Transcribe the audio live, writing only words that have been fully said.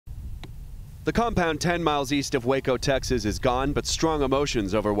The compound 10 miles east of Waco, Texas is gone, but strong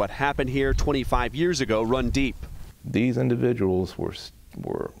emotions over what happened here 25 years ago run deep. These individuals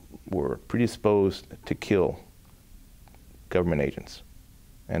were predisposed to kill government agents,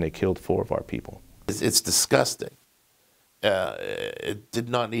 and they killed 4 of our people. It's disgusting. It did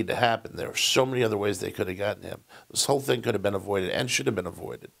not need to happen. There were so many other ways they could have gotten him. This whole thing could have been avoided and should have been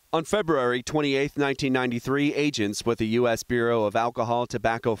avoided. On February 28, 1993, agents with the U.S. Bureau of Alcohol,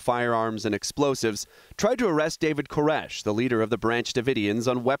 Tobacco, Firearms, and Explosives tried to arrest David Koresh, the leader of the Branch Davidians,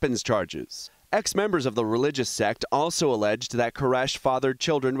 on weapons charges. Ex-members of the religious sect also alleged that Koresh fathered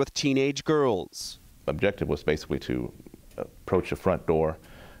children with teenage girls. The objective was basically to approach the front door,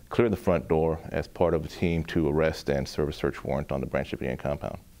 clear the front door as part of a team to arrest and serve a search warrant on the Branch Davidian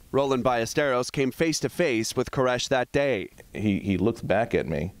compound. Roland Ballesteros came face-to-face with Koresh that day. He looks back at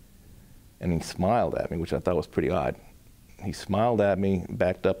me and he smiled at me, which I thought was pretty odd. He smiled at me,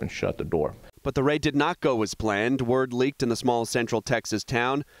 backed up, and shut the door. But the raid did not go as planned. Word leaked in the small central Texas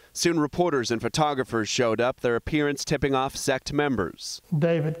town. Soon reporters and photographers showed up, their appearance tipping off sect members.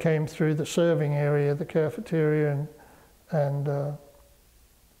 David came through the serving area, the cafeteria, and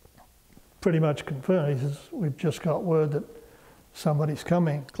pretty much confirmed. He says, "We've just got word that somebody's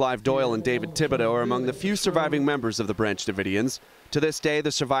coming." Clive Doyle and David Thibodeau are among the few surviving members of the Branch Davidians. To this day,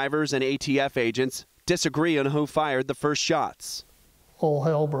 the survivors and ATF agents disagree on who fired the first shots. All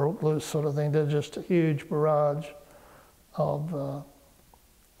hell broke loose, sort of thing. There's just a huge barrage of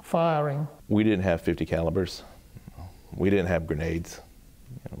firing. We didn't have 50 calibers. We didn't have grenades.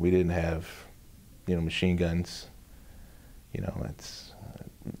 We didn't have, machine guns. It's,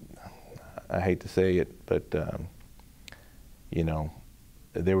 I hate to say it, but,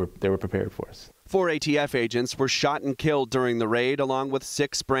 they were prepared for us. 4 ATF agents were shot and killed during the raid, along with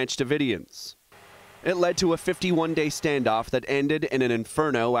 6 Branch Davidians. It led to a 51-day standoff that ended in an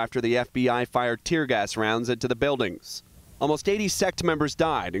inferno after the FBI fired tear gas rounds into the buildings. Almost 80 sect members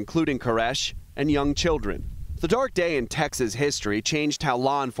died, including Koresh and young children. The dark day in Texas history changed how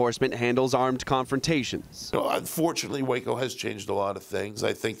law enforcement handles armed confrontations. Unfortunately, Waco has changed a lot of things.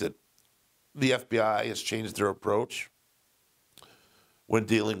 I think that the FBI has changed their approach when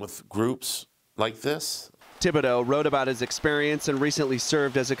dealing with groups like this. Thibodeau wrote about his experience and recently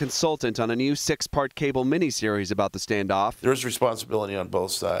served as a consultant on a new 6-part cable miniseries about the standoff. There's responsibility on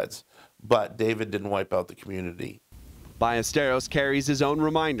both sides, but David didn't wipe out the community. Ballesteros carries his own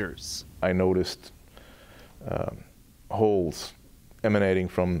reminders. I noticed holes emanating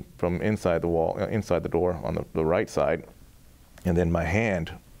from inside the wall, inside the door on the right side, and then my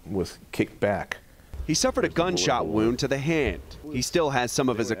hand was kicked back. He suffered a gunshot wound to the hand. He still has some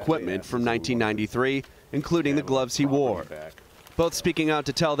of his equipment from 1993, including the gloves he wore. Both speaking out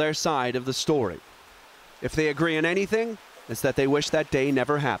to tell their side of the story. If they agree on anything, it's that they wish that day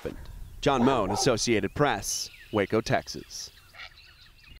never happened. John Moan, Associated Press, Waco, Texas.